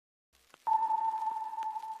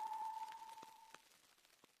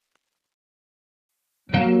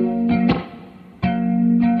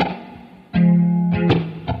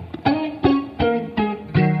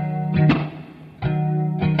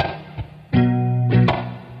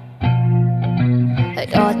I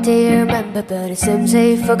thought that you remember, but it seems that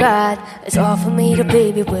you forgot. It's all for me to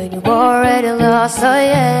baby when you already lost. Oh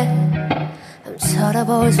yeah, I'm tired of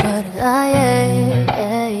always running. Oh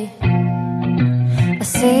yeah. I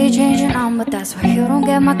say you change your number, that's why you don't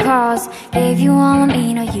get my calls. Gave you all of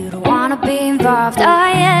me, now you don't wanna be involved. Oh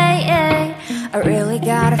yeah, I really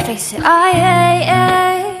gotta face it. Oh yeah.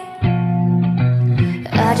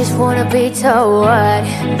 I just wanna be told what,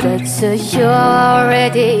 but so you're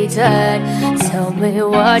already done. Tell me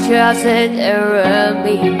what you have said around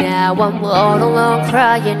me. Now I'm all alone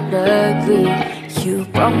crying ugly. You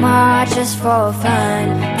broke my heart just for fun.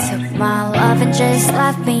 Took my love and just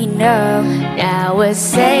left me numb. Now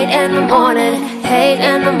it's 8 in the morning, 8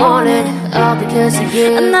 in the morning, all because of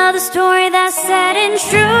you. Another story that's sad and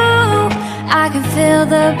true. I can feel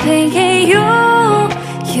the pain in you.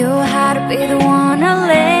 You had to be the one to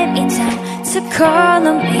let me down, to call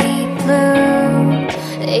me blue.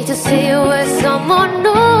 Hate to see you with someone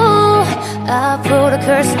new. I put a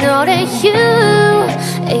curse note on you.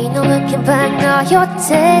 Ain't no looking back now, you're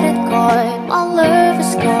dead and gone. My love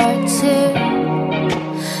is gone too.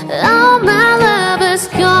 Oh, my love is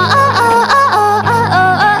gone.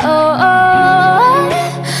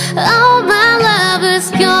 Oh, my love is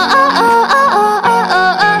gone.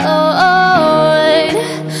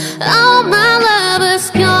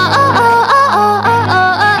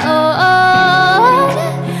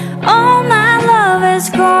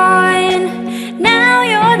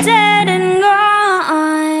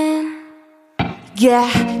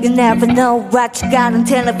 Yeah, you never know what you got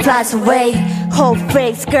until it flies away. Whole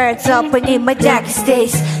fake skirts up beneath my darkest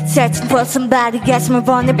days. Searching for somebody, guess my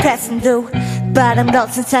wrong impressing do. But I'm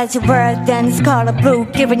lost inside your world, then it's color blue.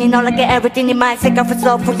 Giving you all I get everything in mind, take off it's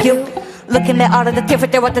all for you. Looking at all of the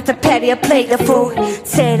different, they wanted to petty, I play the fool.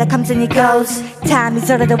 Say that comes and it goes, time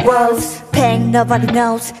is all of the woes. Pain nobody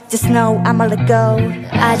knows, just know I'ma let go.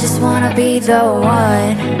 I just wanna be the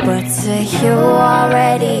one, but to you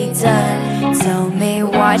already done. Tell me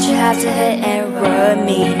what you have to hit and run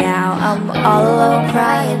me. Now I'm all alone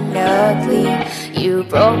crying ugly. You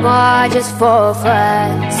broke my heart just for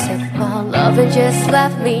fun. Took my love and just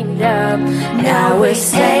left me numb. Now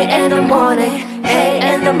it's 8 in the morning, 8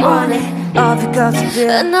 in the morning, all because of you.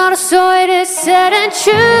 Another story that's sad and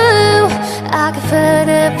true. I can feel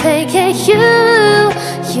the pain in you.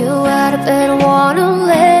 You had a better one to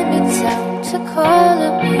let me down, to call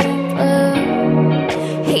me blue.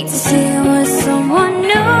 Hate to see you with someone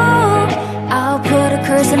new. I'll put a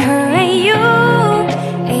curse on her and you.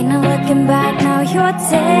 Ain't no looking back now, you're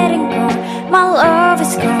dead and gone. My love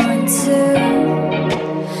is gone too.